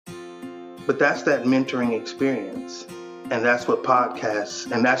But that's that mentoring experience. And that's what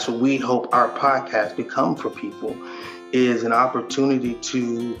podcasts, and that's what we hope our podcast become for people, is an opportunity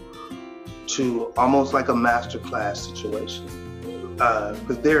to almost like a masterclass situation.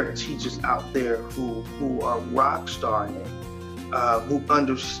 Because there are teachers out there who are rock starring it, who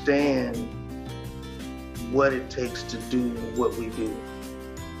understand what it takes to do what we do.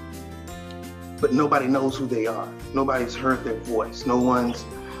 But nobody knows who they are. Nobody's heard their voice. No one's,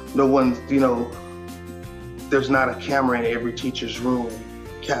 there's not a camera in every teacher's room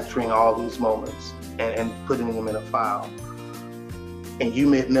capturing all these moments and putting them in a file. And you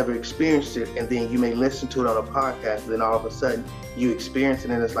may have never experienced it, and then you may listen to it on a podcast, and then all of a sudden you experience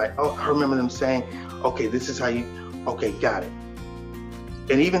it, and it's like, oh, I remember them saying, okay, this is how you, okay, got it.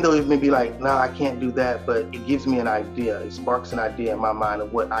 And even though it may be like, no, I can't do that, but it gives me an idea. It sparks an idea in my mind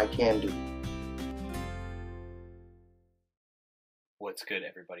of what I can do. What's good,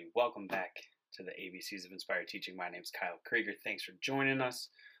 everybody? Welcome back to the ABCs of Inspired Teaching. My name is Kyle Krieger. Thanks for joining us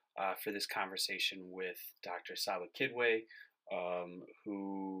for this conversation with Dr. Saba Kidwai,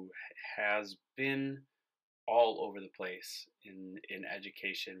 who has been all over the place in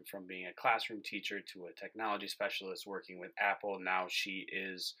education, from being a classroom teacher to a technology specialist working with Apple. Now she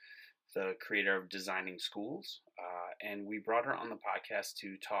is the creator of Designing Schools, and we brought her on the podcast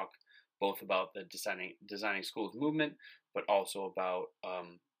to talk both about the Designing Schools movement, but also about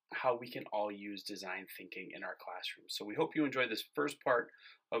how we can all use design thinking in our classrooms. So we hope you enjoy this first part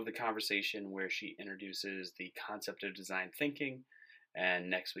of the conversation where she introduces the concept of design thinking. And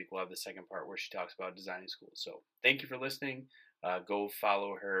next week we'll have the second part where she talks about designing schools. So thank you for listening. Go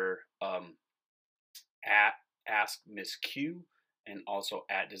follow her at Ask Miss Q, and also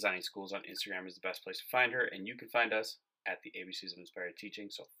at Designing Schools on Instagram is the best place to find her. And you can find us at the ABCs of Inspired Teaching.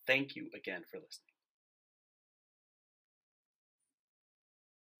 So thank you again for listening.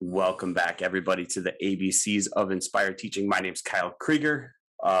 Welcome back, everybody, to the ABCs of Inspired Teaching. My name is Kyle Krieger.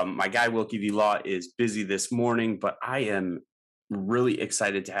 My guy, Wilkie V. Law, is busy this morning, but I am really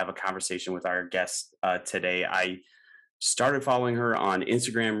excited to have a conversation with our guest today. I started following her on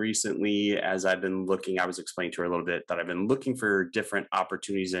Instagram recently as I've been looking. I was explaining to her a little bit that I've been looking for different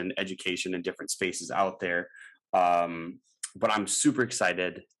opportunities in education and different spaces out there. But I'm super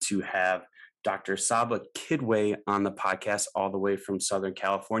excited to have Dr. Saba Kidwai on the podcast all the way from Southern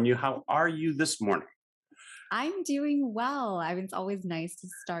California. How are you this morning? I'm doing well. It's always nice to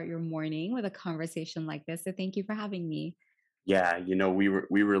start your morning with a conversation like this. So thank you for having me. Yeah, we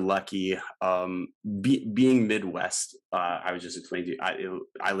were lucky. Being Midwest, I was just explaining to you,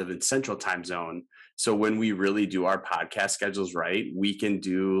 I live in Central Time Zone. So when we really do our podcast schedules right, we can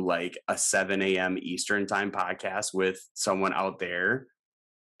do like a 7 a.m. Eastern Time podcast with someone out there.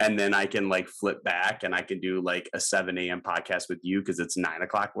 And then I can like flip back and I can do like a 7 a.m. podcast with you because it's 9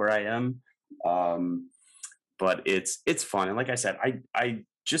 o'clock where I am. But it's fun. And like I said, I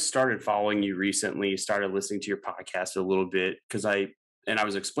just started following you recently, started listening to your podcast a little bit because I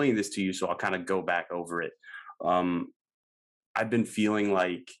was explaining this to you, so I'll kind of go back over it. I've been feeling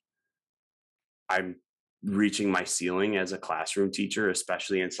like I'm reaching my ceiling as a classroom teacher,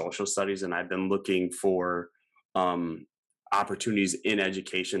 especially in social studies. And I've been looking for opportunities in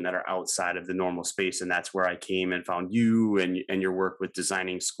education that are outside of the normal space. And that's where I came and found you and your work with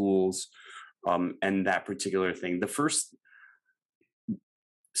Designing Schools and that particular thing.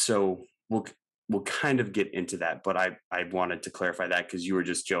 So we'll kind of get into that, but I wanted to clarify that because you were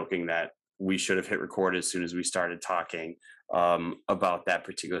just joking that we should have hit record as soon as we started talking about that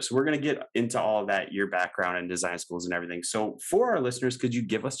particular. So we're going to get into all of that, your background in design schools and everything. So for our listeners, could you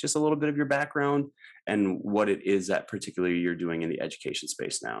give us just a little bit of your background and what it is that particularly you're doing in the education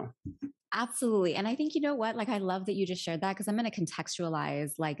space now? Absolutely. And I think, you know what, like, I love that you just shared that because I'm going to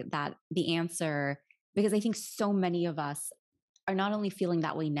contextualize like that, the answer, because I think so many of us are not only feeling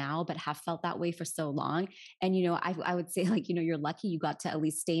that way now, but have felt that way for so long. And, I would say, like, you're lucky you got to at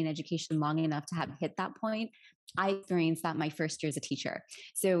least stay in education long enough to have hit that point. I experienced that my first year as a teacher.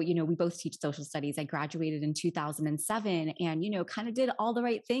 So, we both teach social studies. I graduated in 2007 and, kind of did all the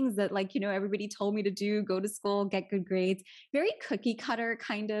right things that, like, everybody told me to do: go to school, get good grades, very cookie cutter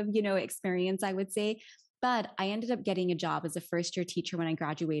kind of, experience, I would say. But I ended up getting a job as a first year teacher when I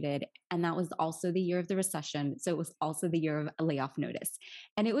graduated. And that was also the year of the recession. So it was also the year of a layoff notice.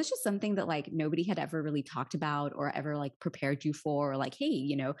 And it was just something that like nobody had ever really talked about or ever like prepared you for, or like,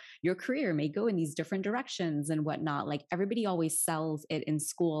 hey, your career may go in these different directions and whatnot. Like everybody always sells it in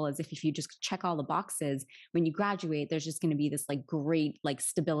school as if you just check all the boxes, when you graduate, there's just going to be this like great like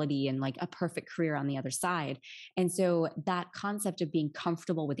stability and like a perfect career on the other side. And so that concept of being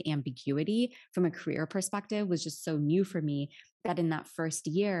comfortable with ambiguity from a career perspective was just so new for me. that in that first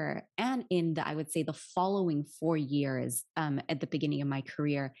year and in the, I would say, the following 4 years at the beginning of my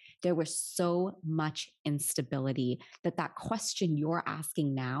career, there was so much instability that that question you're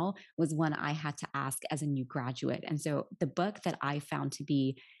asking now was one I had to ask as a new graduate. And so the book that I found to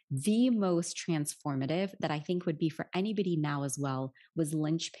be the most transformative that I think would be for anybody now as well was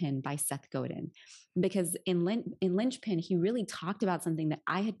Lynchpin by Seth Godin. Because in Lynchpin, he really talked about something that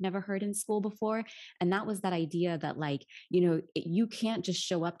I had never heard in school before. And that was that idea that, like, you can't just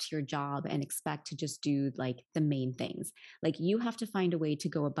show up to your job and expect to just do like the main things. Like, you have to find a way to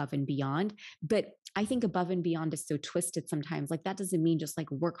go above and beyond. But I think above and beyond is so twisted sometimes. Like, that doesn't mean just like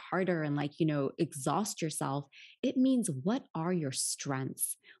work harder and like, exhaust yourself. It means, what are your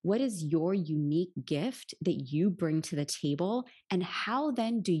strengths? What is your unique gift that you bring to the table? And how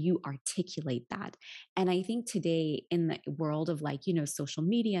then do you articulate that? And I think today, in the world of like, social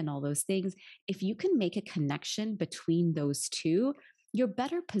media and all those things, if you can make a connection between those two, you're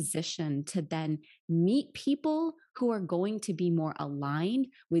better positioned to then meet people who are going to be more aligned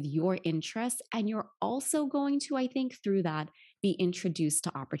with your interests. And you're also going to, I think, through that, be introduced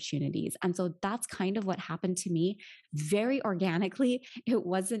to opportunities. And so that's kind of what happened to me very organically. It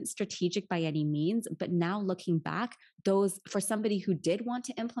wasn't strategic by any means, but now looking back, those, for somebody who did want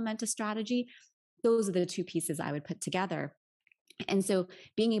to implement a strategy, those are the two pieces I would put together. And so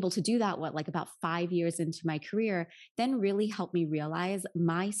being able to do that, like about 5 years into my career, then really helped me realize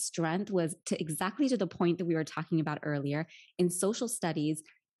my strength was exactly to the point that we were talking about earlier. In social studies,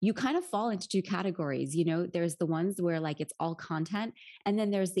 you kind of fall into two categories. There's the ones where like it's all content, and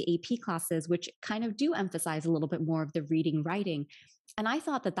then there's the AP classes, which kind of do emphasize a little bit more of the reading, writing. And I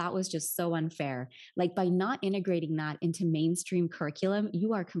thought that that was just so unfair. Like, by not integrating that into mainstream curriculum,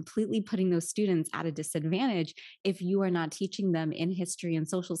 you are completely putting those students at a disadvantage if you are not teaching them in history and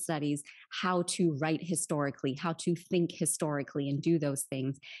social studies how to write historically, how to think historically, and do those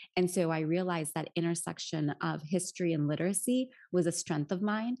things. And so I realized that intersection of history and literacy was a strength of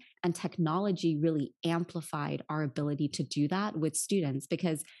mine, and technology really amplified our ability to do that with students.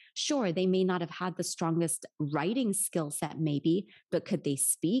 Because sure, they may not have had the strongest writing skill set, maybe, but could they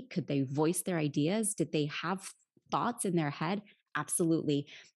speak? Could they voice their ideas? Did they have thoughts in their head? Absolutely.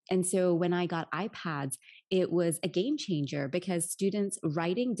 And so when I got iPads, it was a game changer, because students'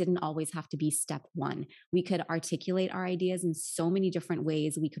 writing didn't always have to be step one. We could articulate our ideas in so many different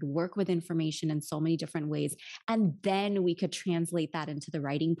ways. We could work with information in so many different ways. And then we could translate that into the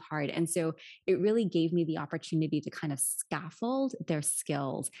writing part. And so it really gave me the opportunity to kind of scaffold their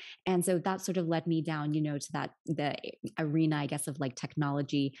skills. And so that sort of led me down, to the arena, I guess, of like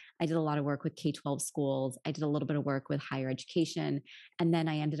technology. I did a lot of work with K-12 schools. I did a little bit of work with higher education. And then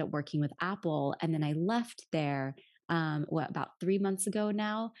I ended up working with Apple. And then I left there, about 3 months ago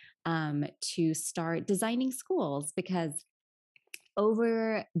now, to start designing schools, because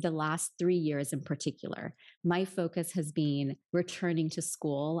over the last 3 years in particular, my focus has been returning to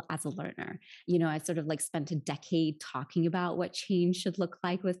school as a learner. I sort of like spent a decade talking about what change should look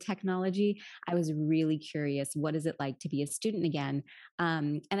like with technology. I was really curious, what is it like to be a student again?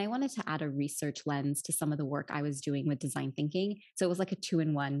 And I wanted to add a research lens to some of the work I was doing with design thinking. So it was like a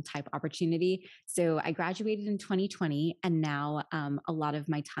 2-in-1 type opportunity. So I graduated in 2020, and now a lot of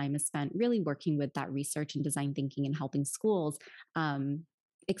my time is spent really working with that research and design thinking and helping schools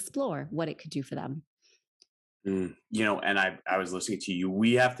explore what it could do for them. And I was listening to you.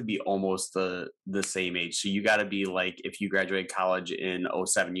 We have to be almost the same age. So you got to be like, if you graduated college in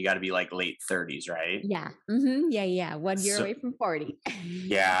 '07, you got to be like late 30s, right? Yeah. Yeah. 1 year So away from 40.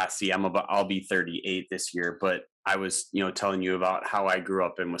 yeah, see, I'll be 38 this year, but I was, telling you about how I grew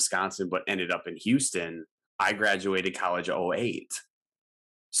up in Wisconsin but ended up in Houston. I graduated college '08.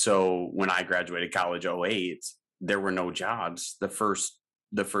 So when I graduated college '08, there were no jobs. The first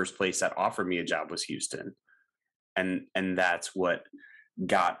place that offered me a job was Houston. And that's what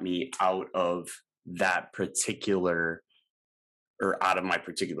got me out of that particular, or out of my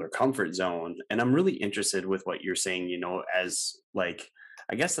particular comfort zone. And I'm really interested with what you're saying, as like,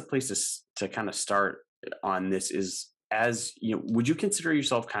 I guess the place to kind of start on this is, as would you consider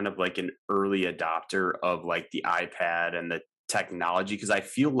yourself kind of like an early adopter of like the iPad and the technology? Because I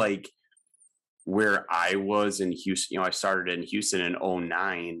feel like where I was in Houston, I started in Houston in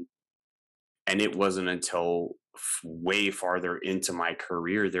 '09, and it wasn't until way farther into my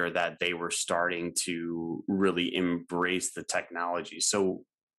career there that they were starting to really embrace the technology. So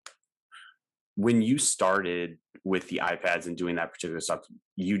when you started with the iPads and doing that particular stuff,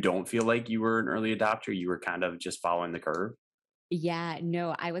 you don't feel like you were an early adopter? You were kind of just following the curve? Yeah,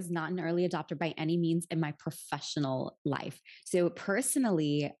 no, I was not an early adopter by any means in my professional life. So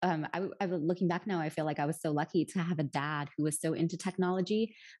personally, looking back now, I feel like I was so lucky to have a dad who was so into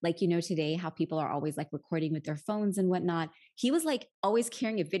technology. Like, today, how people are always like recording with their phones and whatnot. He was like always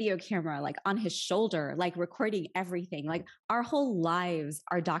carrying a video camera, like on his shoulder, like recording everything. Like our whole lives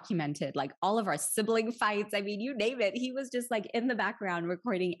are documented, like all of our sibling fights. I mean, you name it. He was just like in the background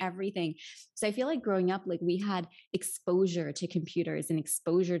recording everything. So I feel like growing up, like we had exposure to computers and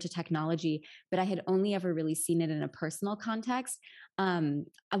exposure to technology, but I had only ever really seen it in a personal context.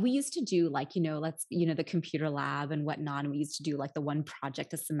 We used to do like, the computer lab and whatnot. And we used to do like the one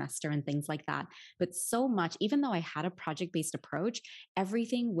project a semester and things like that. But so much, even though I had a project based approach,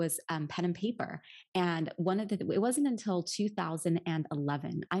 everything was pen and paper. And it wasn't until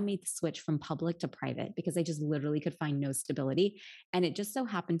 2011, I made the switch from public to private because I just literally could find no stability. And it just so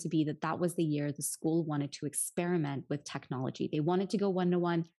happened to be that was the year the school wanted to experiment with technology. They wanted to go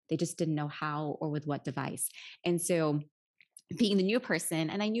one-to-one. They just didn't know how or with what device. And so being the new person,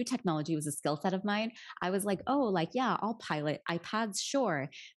 and I knew technology was a skill set of mine, I was like, oh, like, yeah, I'll pilot iPads, sure.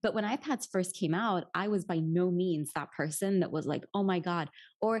 But when iPads first came out, I was by no means that person that was like, oh my God,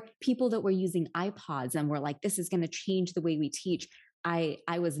 or people that were using iPods and were like, this is going to change the way we teach. I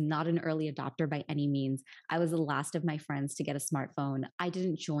was not an early adopter by any means. I was the last of my friends to get a smartphone. I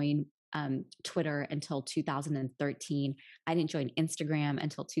didn't join Twitter until 2013. I didn't join Instagram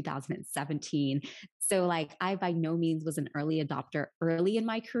until 2017. So, like, I by no means was an early adopter early in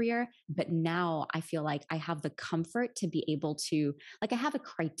my career, but now I feel like I have the comfort to be able to, like, I have a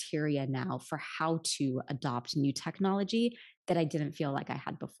criteria now for how to adopt new technology that I didn't feel like I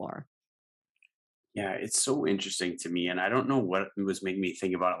had before. Yeah, it's so interesting to me. And I don't know what was making me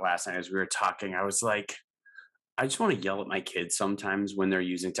think about it last night as we were talking. I was like, I just want to yell at my kids sometimes when they're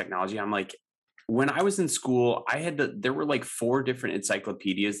using technology. I'm like, when I was in school, there were like four different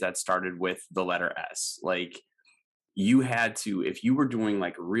encyclopedias that started with the letter S. Like, you had to, if you were doing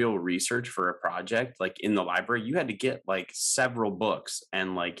like real research for a project, like in the library, you had to get like several books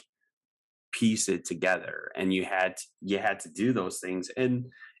and like piece it together. And you had to do those things. And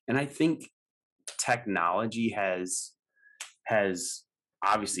I think technology has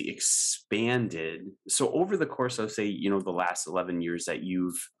obviously expanded. So over the course of, say, the last 11 years that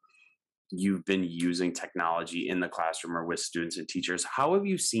you've been using technology in the classroom or with students and teachers, how have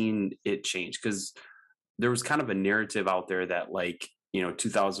you seen it change? Because there was kind of a narrative out there that, like,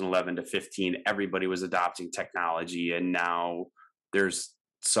 2011 to 15, everybody was adopting technology, and now there's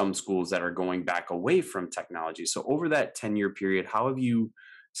some schools that are going back away from technology. So over that 10-year period, how have you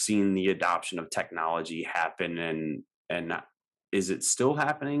seen the adoption of technology happen, and is it still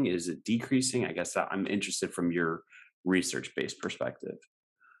happening? Is it decreasing? I guess that I'm interested from your research-based perspective.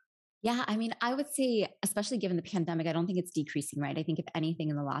 Yeah, I mean, I would say, especially given the pandemic, I don't think it's decreasing, right? I think if anything,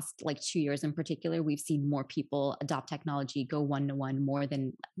 in the last like 2 years in particular, we've seen more people adopt technology, go one-to-one more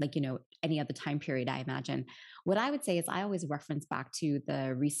than like, any other time period, I imagine. What I would say is I always reference back to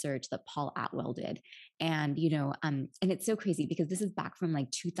the research that Paul Atwell did. And it's so crazy because this is back from like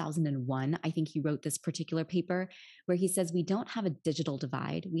 2001. I think he wrote this particular paper where he says we don't have a digital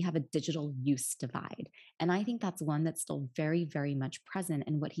divide, we have a digital use divide. And I think that's one that's still very, very much present.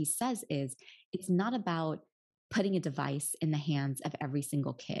 And what he says is it's not about putting a device in the hands of every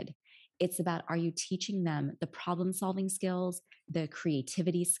single kid. It's about, are you teaching them the problem solving skills, the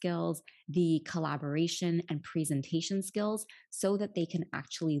creativity skills, the collaboration and presentation skills so that they can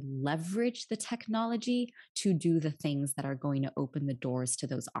actually leverage the technology to do the things that are going to open the doors to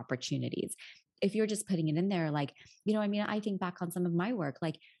those opportunities. If you're just putting it in there, like, I mean, I think back on some of my work,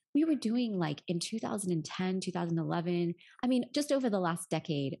 like, we were doing like in 2010, 2011. I mean, just over the last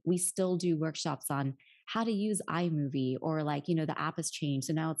decade, we still do workshops on how to use iMovie, or like, the app has changed.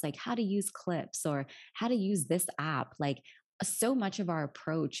 So now it's like how to use Clips or how to use this app. Like, so much of our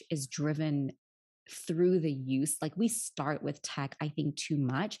approach is driven through the use. Like, we start with tech, I think, too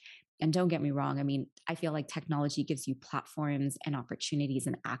much. And don't get me wrong. I mean, I feel like technology gives you platforms and opportunities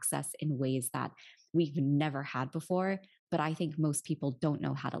and access in ways that we've never had before. But I think most people don't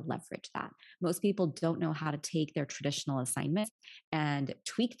know how to leverage that. Most people don't know how to take their traditional assignments and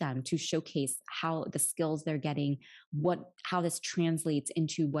tweak them to showcase how the skills they're getting, how this translates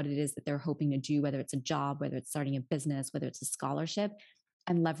into what it is that they're hoping to do, whether it's a job, whether it's starting a business, whether it's a scholarship,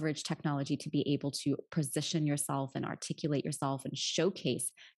 and leverage technology to be able to position yourself and articulate yourself and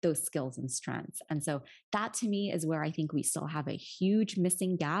showcase those skills and strengths. And so that to me is where I think we still have a huge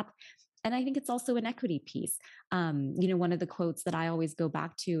missing gap. And I think it's also an equity piece. One of the quotes that I always go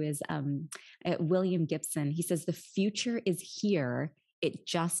back to is William Gibson. He says, "The future is here. it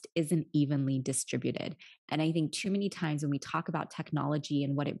just isn't evenly distributed. And I think too many times when we talk about technology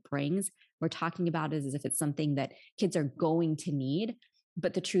and what it brings, we're talking about it as if it's something that kids are going to need.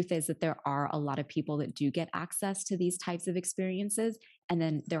 But the truth is that there are a lot of people that do get access to these types of experiences. And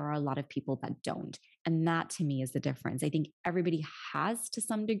then there are a lot of people that don't. And that to me is the difference. I think everybody has to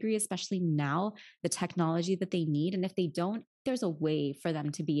some degree, especially now, the technology that they need. And if they don't, there's a way for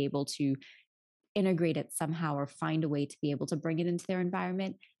them to be able to integrate it somehow or find a way to be able to bring it into their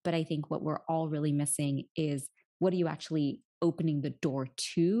environment. But I think what we're all really missing is, what are you actually opening the door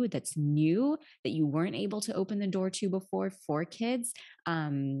to that's new that you weren't able to open the door to before for kids?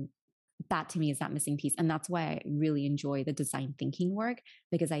 That to me is that missing piece. And that's why I really enjoy the design thinking work,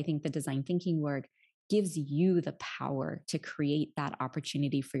 because I think the design thinking work gives you the power to create that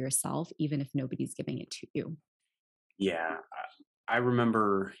opportunity for yourself, even if nobody's giving it to you. Yeah. I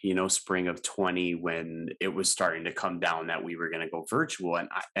remember, spring of 20 when it was starting to come down that we were going to go virtual,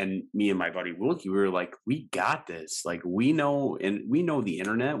 and me and my buddy Wilkie, we were like, we got this. Like, we know the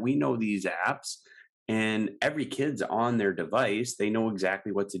internet, we know these apps, and every kid's on their device. They know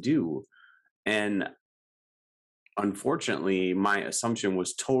exactly what to do. And unfortunately, my assumption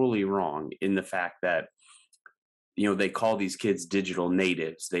was totally wrong in the fact that, they call these kids digital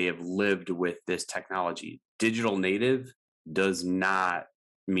natives. They have lived with this technology. Digital native does not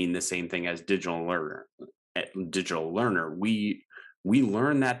mean the same thing as digital learner. Digital learner, we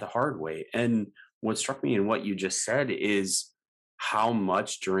learn that the hard way. And what struck me in what you just said is how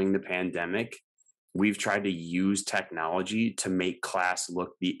much during the pandemic we've tried to use technology to make class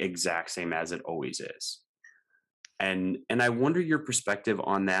look the exact same as it always is. And I wonder your perspective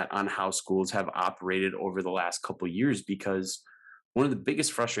on that, on how schools have operated over the last couple of years, because one of the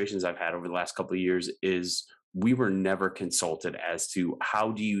biggest frustrations I've had over the last couple of years is we were never consulted as to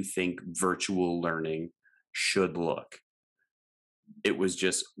how do you think virtual learning should look. It was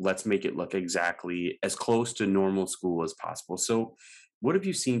just, let's make it look exactly as close to normal school as possible. So what have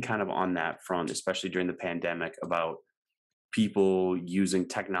you seen kind of on that front, especially during the pandemic, about people using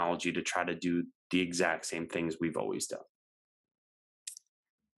technology to try to do the exact same things we've always done?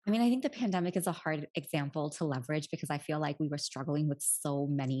 I mean, I think the pandemic is a hard example to leverage because I feel like we were struggling with so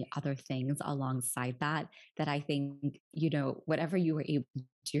many other things alongside that, that I think, whatever you were able to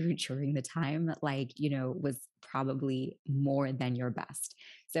do during the time, was probably more than your best.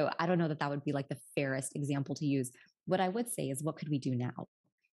 So I don't know that that would be like the fairest example to use. What I would say is, what could we do now?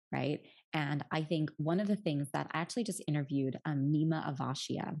 Right. And I think one of the things that I actually just interviewed Nima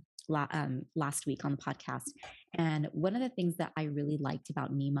Avashia last week on the podcast. And one of the things that I really liked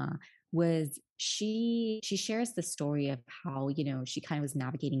about Nima was she shares the story of how, she kind of was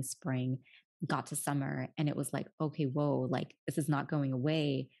navigating spring, got to summer, and it was like, okay, whoa, like this is not going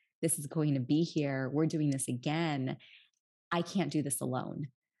away. This is going to be here. We're doing this again. I can't do this alone.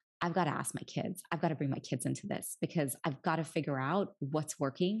 I've got to ask my kids. I've got to bring my kids into this because I've got to figure out what's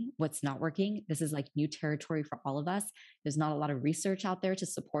working, what's not working. This is like new territory for all of us. There's not a lot of research out there to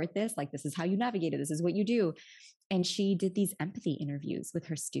support this. Like, this is how you navigate it. This is what you do. And she did these empathy interviews with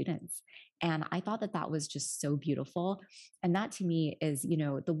her students. And I thought that that was just so beautiful. And that to me is,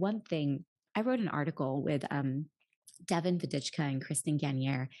 the one thing. I wrote an article with Devin Vidichka and Kristen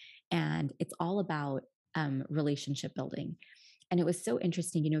Gagnier, and it's all about relationship building. And it was so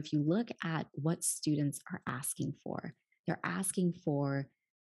interesting, if you look at what students are asking for, they're asking for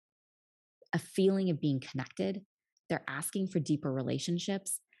a feeling of being connected. They're asking for deeper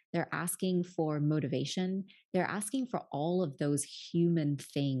relationships. They're asking for motivation. They're asking for all of those human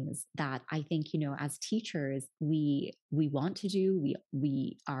things that I think, as teachers, we want to do,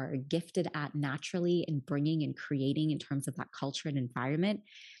 we are gifted at naturally in bringing and creating in terms of that culture and environment.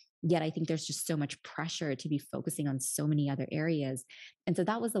 Yet I think there's just so much pressure to be focusing on so many other areas. And so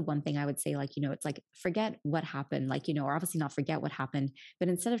that was the one thing I would say, it's like, forget what happened, or obviously not forget what happened, but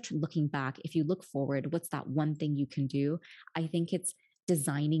instead of looking back, if you look forward, what's that one thing you can do? I think it's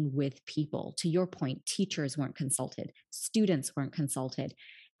designing with people. To your point, teachers weren't consulted, students weren't consulted.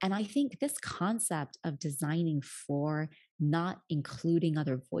 And I think this concept of designing for, not including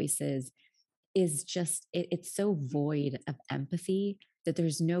other voices, is just, it's so void of empathy that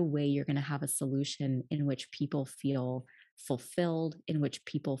there's no way you're going to have a solution in which people feel fulfilled, in which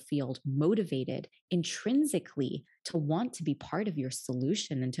people feel motivated intrinsically to want to be part of your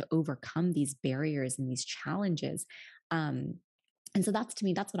solution and to overcome these barriers and these challenges. And so that's, to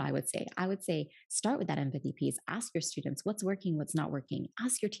me, that's what I would say. I would say start with that empathy piece. Ask your students what's working, what's not working.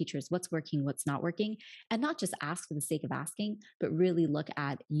 Ask your teachers what's working, what's not working. And not just ask for the sake of asking, but really look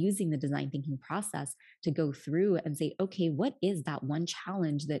at using the design thinking process to go through and say, okay, what is that one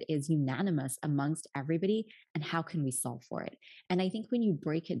challenge that is unanimous amongst everybody? And how can we solve for it? And I think when you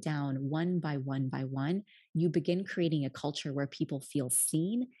break it down one by one by one, you begin creating a culture where people feel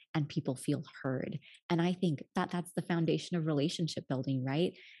seen and people feel heard. And I think that that's the foundation of relationship building,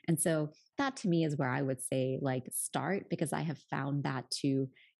 right? And so that, to me, is where I would say like start, because I have found that to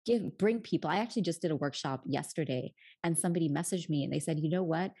bring people. I actually just did a workshop yesterday and somebody messaged me and they said, you know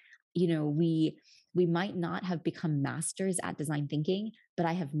what? We might not have become masters at design thinking, but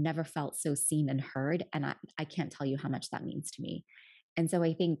I have never felt so seen and heard. And I can't tell you how much that means to me. And so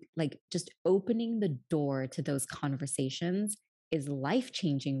I think like just opening the door to those conversations is life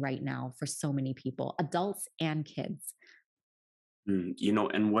changing right now for so many people, adults and kids.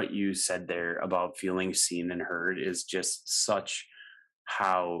 And what you said there about feeling seen and heard is just such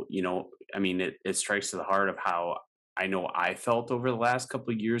how, I mean, it strikes to the heart of how I know I felt over the last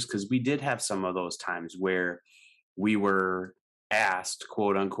couple of years, because we did have some of those times where we were asked,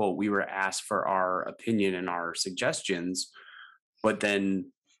 quote unquote, we were asked for our opinion and our suggestions, but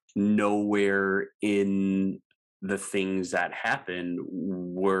then nowhere in the things that happened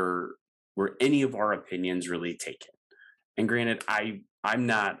were any of our opinions really taken. And granted, I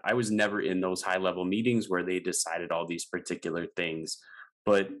was never in those high level meetings where they decided all these particular things,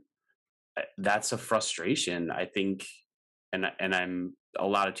 but that's a frustration, I think. And I'm a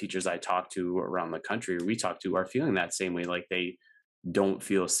lot of teachers I talk to around the country, we talk to, are feeling that same way, like they don't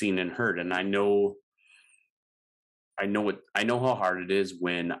feel seen and heard. And I know how hard it is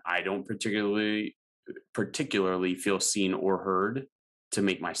when I don't particularly feel seen or heard, to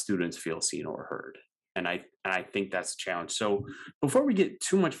make my students feel seen or heard. And I think that's a challenge. So before we get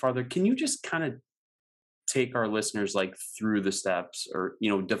too much farther, can you just kind of take our listeners like through the steps, or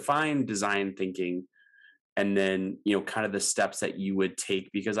define design thinking, and then kind of the steps that you would take?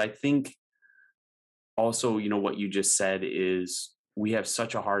 Because I think also, what you just said is we have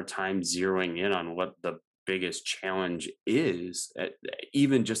such a hard time zeroing in on what the biggest challenge is,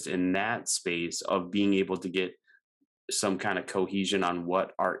 even just in that space of being able to get some kind of cohesion on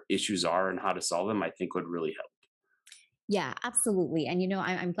what our issues are and how to solve them, I think would really help. Yeah, absolutely. And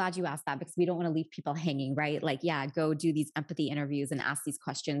I'm glad you asked that, because we don't want to leave people hanging, right? Like, yeah, go do these empathy interviews and ask these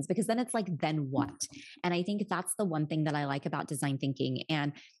questions, because then it's like, then what? And I think that's the one thing that I like about design thinking.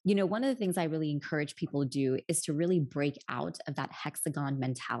 And, one of the things I really encourage people to do is to really break out of that hexagon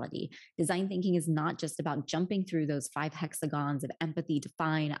mentality. Design thinking is not just about jumping through those 5 hexagons of empathy,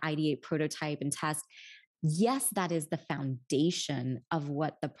 define, ideate, prototype, and test. Yes, that is the foundation of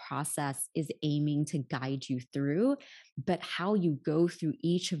what the process is aiming to guide you through. But how you go through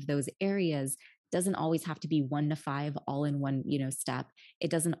each of those areas doesn't always have to be 1 to 5 all in one, step.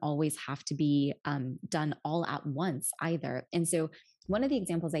 It doesn't always have to be done all at once either. And so one of the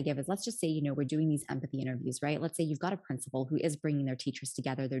examples I give is, let's just say, we're doing these empathy interviews, right? Let's say you've got a principal who is bringing their teachers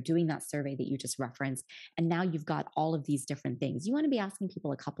together. They're doing that survey that you just referenced. And now you've got all of these different things. You want to be asking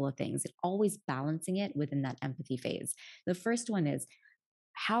people a couple of things and always balancing it within that empathy phase. The first one is,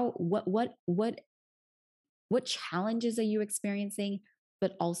 what challenges are you experiencing,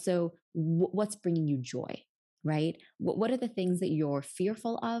 but also what's bringing you joy, right? What are the things that you're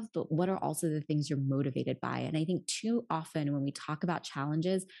fearful of, but what are also the things you're motivated by? And I think too often when we talk about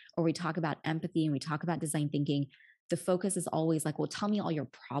challenges, or we talk about empathy and we talk about design thinking, the focus is always like, well, tell me all your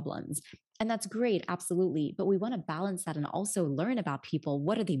problems. And that's great, absolutely. But we want to balance that and also learn about people.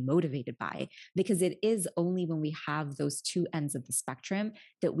 What are they motivated by? Because it is only when we have those two ends of the spectrum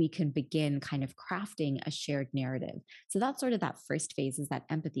that we can begin kind of crafting a shared narrative. So that's sort of that first phase, is that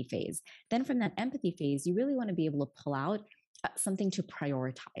empathy phase. Then from that empathy phase, you really want to be able to pull out something to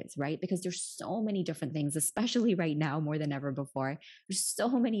prioritize, right? Because there's so many different things, especially right now more than ever before. There's so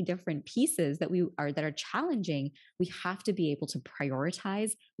many different pieces that are challenging. We have to be able to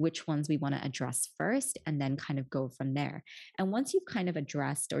prioritize which ones we want to address first, and then kind of go from there. And once you've kind of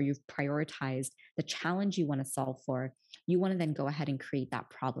addressed, or you've prioritized the challenge you want to solve for, you want to then go ahead and create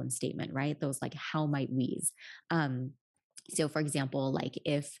that problem statement, right? Those like how might we's. So for example, like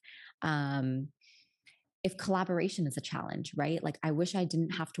if collaboration is a challenge, right? Like, I wish I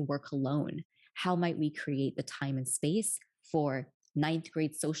didn't have to work alone. How might we create the time and space for ninth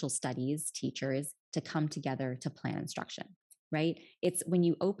grade social studies teachers to come together to plan instruction, right? It's when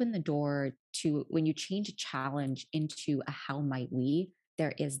you open the door to, when you change a challenge into a how might we,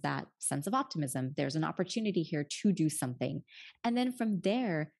 there is that sense of optimism. There's an opportunity here to do something. And then from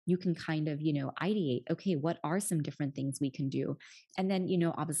there, you can kind of, ideate, okay, what are some different things we can do? And then,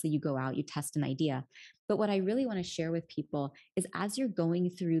 obviously you go out, you test an idea. But what I really want to share with people is as you're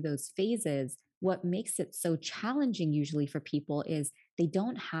going through those phases, what makes it so challenging usually for people is they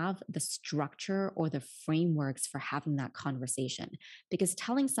don't have the structure or the frameworks for having that conversation. Because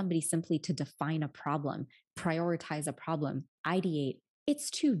telling somebody simply to define a problem, prioritize a problem, ideate,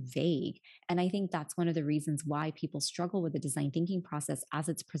 it's too vague. And I think that's one of the reasons why people struggle with the design thinking process as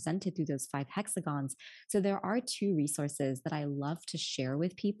it's presented through those 5 hexagons. So there are 2 resources that I love to share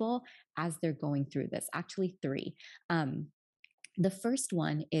with people as they're going through this, actually 3. The first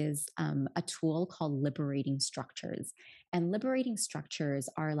one is a tool called Liberating Structures. And liberating structures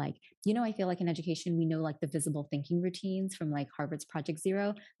are like, I feel like in education, we know like the visible thinking routines from like Harvard's Project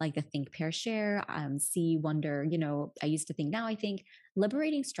Zero, like the think, pair, share, see, wonder, I used to think, now I think.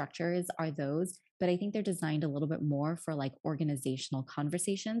 Liberating structures are those, but I think they're designed a little bit more for like organizational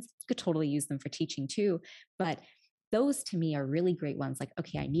conversations. You could totally use them for teaching too, but those to me are really great ones. Like,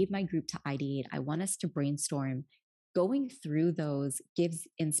 okay, I need my group to ideate. I want us to brainstorm. Going through those gives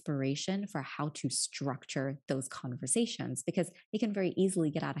inspiration for how to structure those conversations because they can very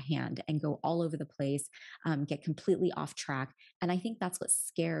easily get out of hand and go all over the place, get completely off track. And I think that's what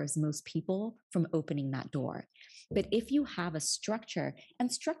scares most people from opening that door. But if you have a structure,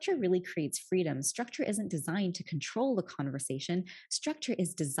 and structure really creates freedom, structure isn't designed to control the conversation. Structure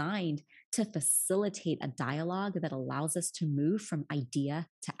is designed to facilitate a dialogue that allows us to move from idea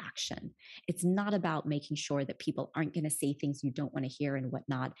to action. It's not about making sure that people aren't going to say things you don't want to hear and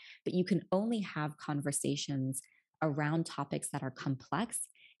whatnot, but you can only have conversations around topics that are complex.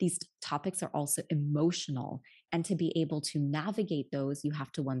 These topics are also emotional. And to be able to navigate those, you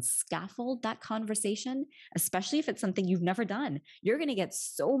have to scaffold that conversation, especially if it's something you've never done. You're going to get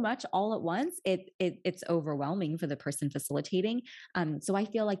so much all at once. It's overwhelming for the person facilitating. So I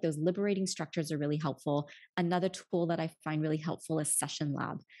feel like those liberating structures are really helpful. Another tool that I find really helpful is Session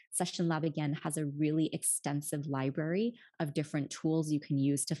Lab. Session Lab, again, has a really extensive library of different tools you can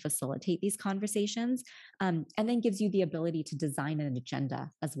use to facilitate these conversations, and then gives you the ability to design an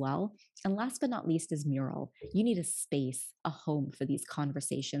agenda as well. And last but not least is Mural. You need a space, a home for these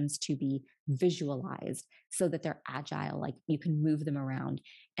conversations to be visualized so that they're agile, like you can move them around.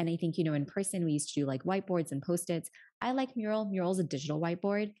 And I think, in person, we used to do like whiteboards and Post-its. I like Mural. Mural's a digital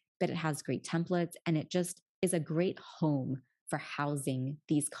whiteboard, but it has great templates and it just is a great home for housing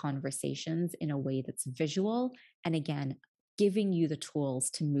these conversations in a way that's visual. And again, giving you the tools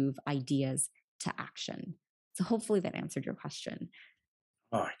to move ideas to action. So hopefully that answered your question.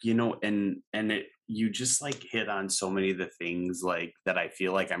 You just like hit on so many of the things like that I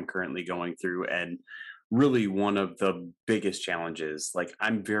feel like I'm currently going through. And really one of the biggest challenges, like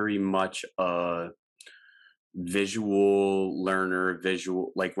I'm very much a visual learner,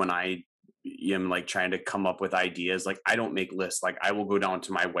 like when I am like trying to come up with ideas, like I don't make lists. Like I will go down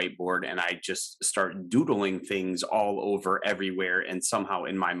to my whiteboard and I just start doodling things all over everywhere. And somehow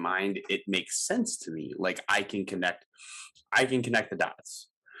in my mind, it makes sense to me. Like I can connect the dots,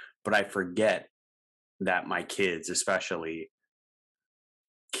 but I forget that my kids especially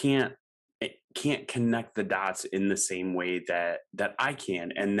can't connect the dots in the same way that I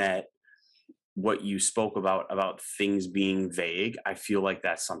can. And that what you spoke about things being vague, I feel like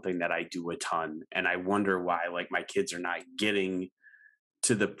that's something that I do a ton. And I wonder why like my kids are not getting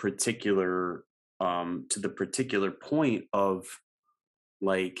to the particular point of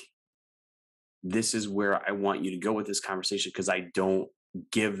like, this is where I want you to go with this conversation, because I don't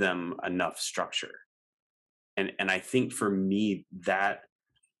give them enough structure. And I think for me that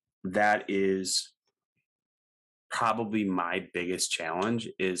is probably my biggest challenge,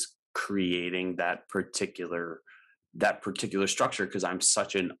 is creating that particular structure, because I'm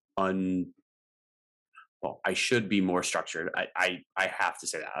such I should be more structured. I have to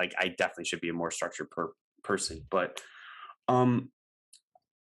say that. Like I definitely should be a more structured person. But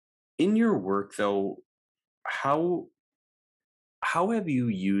in your work though, how have you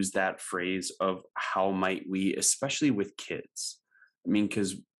used that phrase of how might we, especially with kids? I mean,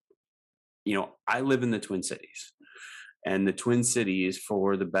 because I live in the Twin Cities, and the Twin Cities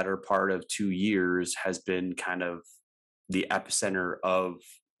for the better part of 2 years has been kind of the epicenter of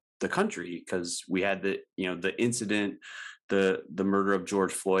the country, because we had the incident, the murder of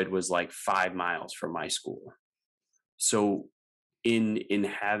George Floyd was like 5 miles from my school. So in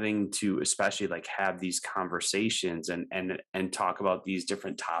having to especially like have these conversations and talk about these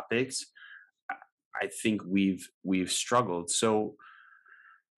different topics, I think we've struggled. So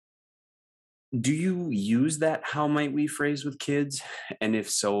Do you use that "how might we" phrase with kids? And if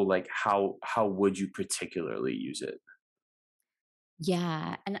so, like how would you particularly use it?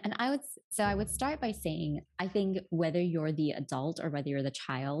 Yeah, and I would start by saying I think whether you're the adult or whether you're the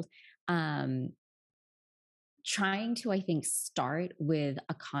child, um, trying to, I think, start with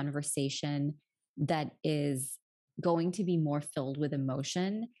a conversation that is going to be more filled with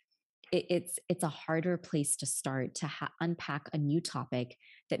emotion, it's a harder place to start to unpack a new topic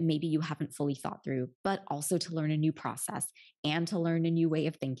that maybe you haven't fully thought through, but also to learn a new process and to learn a new way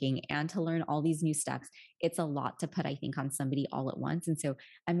of thinking and to learn all these new steps. It's a lot to put, I think, on somebody all at once. And so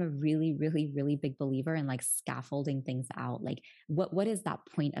I'm a really, really, really big believer in like scaffolding things out. Like what is that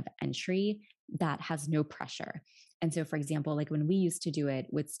point of entry that has no pressure? And so, for example, like when we used to do it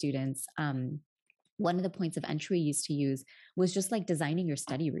with students, one of the points of entry we used to use was just like designing your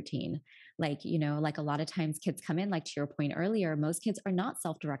study routine. Like, like a lot of times kids come in, like to your point earlier, most kids are not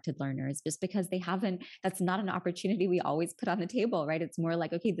self directed learners just because they haven't, that's not an opportunity we always put on the table, right? It's more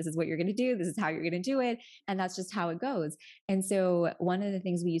like, okay, this is what you're going to do. This is how you're going to do it. And that's just how it goes. And so, one of the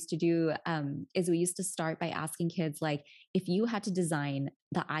things we used to do is we used to start by asking kids, like, if you had to design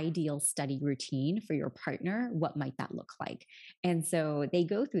the ideal study routine for your partner, what might that look like? And so they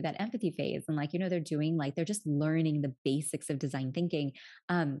go through that empathy phase and like, they're doing like, they're just learning the basics of design thinking,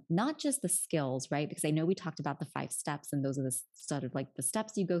 not just the skills, right? Because I know we talked about the 5 steps and those are the sort of like the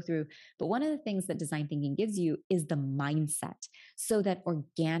steps you go through. But one of the things that design thinking gives you is the mindset so that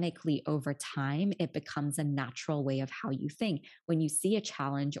organically over time, it becomes a natural way of how you think. When you see a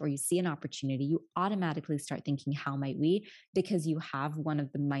challenge or you see an opportunity, you automatically start thinking, how might we? Because you have one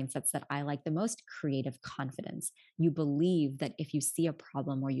of the mindsets that I like the most, creative confidence. You believe that if you see a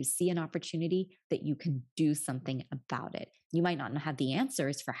problem or you see an opportunity, that you can do something about it. You might not have the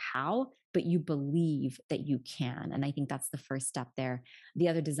answers for how, but you believe that you can. And I think that's the first step there. The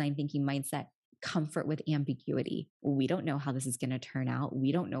other design thinking mindset, comfort with ambiguity. We don't know how this is going to turn out.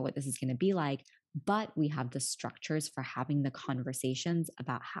 We don't know what this is going to be like, but we have the structures for having the conversations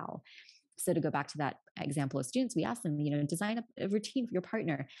about how. So to go back to that example of students, we asked them, design a routine for your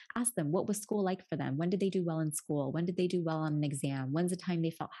partner. Ask them, what was school like for them? When did they do well in school? When did they do well on an exam? When's the time they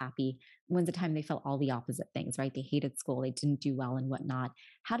felt happy? When's the time they felt all the opposite things, right? They hated school, they didn't do well and whatnot.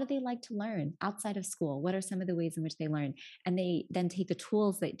 How do they like to learn outside of school? What are some of the ways in which they learn? And they then take the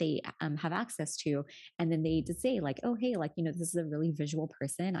tools that they have access to, and then they just say like, oh, hey, like, this is a really visual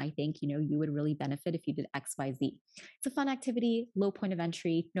person. I think, you would really benefit if you did X, Y, Z. It's a fun activity, low point of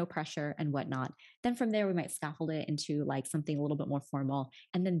entry, no pressure and whatnot. Then from there, we might scaffold it into like something a little bit more formal.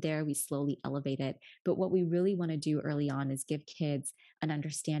 And then there we slowly elevate it. But what we really want to do early on is give kids an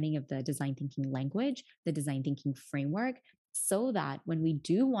understanding of the design thinking language, the design thinking framework, so that when we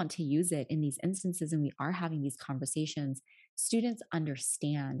do want to use it in these instances and we are having these conversations, students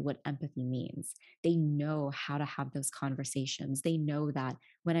understand what empathy means. They know how to have those conversations. They know that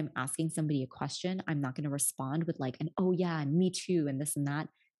when I'm asking somebody a question, I'm not going to respond with like an, oh yeah, and me too, and this and that.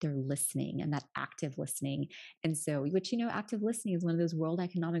 They're listening and that active listening. And so, which, active listening is one of those World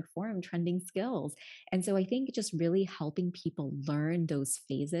Economic Forum trending skills. And so I think just really helping people learn those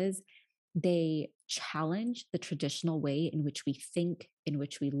phases, they challenge the traditional way in which we think, in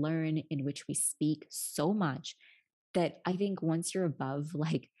which we learn, in which we speak so much that I think once you're above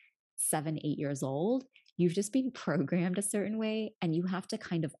like 7, 8 years old, you've just been programmed a certain way and you have to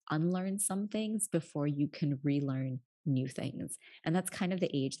kind of unlearn some things before you can relearn new things. And that's kind of the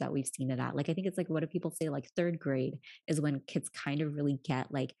age that we've seen it at. Like, I think it's like, what do people say? Like, 3rd grade is when kids kind of really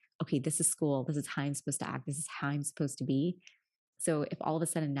get like, okay, this is school. This is how I'm supposed to act. This is how I'm supposed to be. So if all of a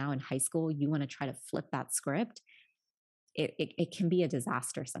sudden now in high school, you want to try to flip that script, it can be a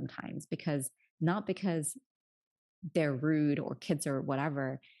disaster sometimes, because not because they're rude or kids or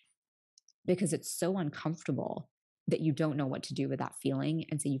whatever, because it's so uncomfortable that you don't know what to do with that feeling.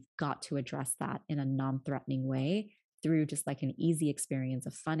 And so you've got to address that in a non-threatening way through just like an easy experience,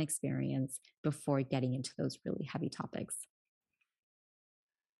 a fun experience before getting into those really heavy topics.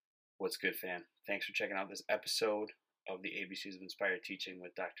 What's good, fam? Thanks for checking out this episode of the ABCs of Inspired Teaching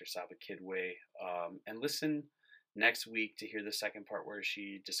with Dr. Saba Kidway. And listen next week to hear the second part where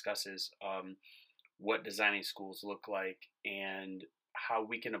she discusses what designing schools look like and how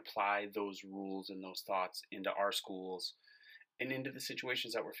we can apply those rules and those thoughts into our schools and into the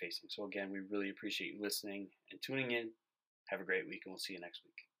situations that we're facing. So again, we really appreciate you listening and tuning in. Have a great week, and we'll see you next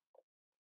week.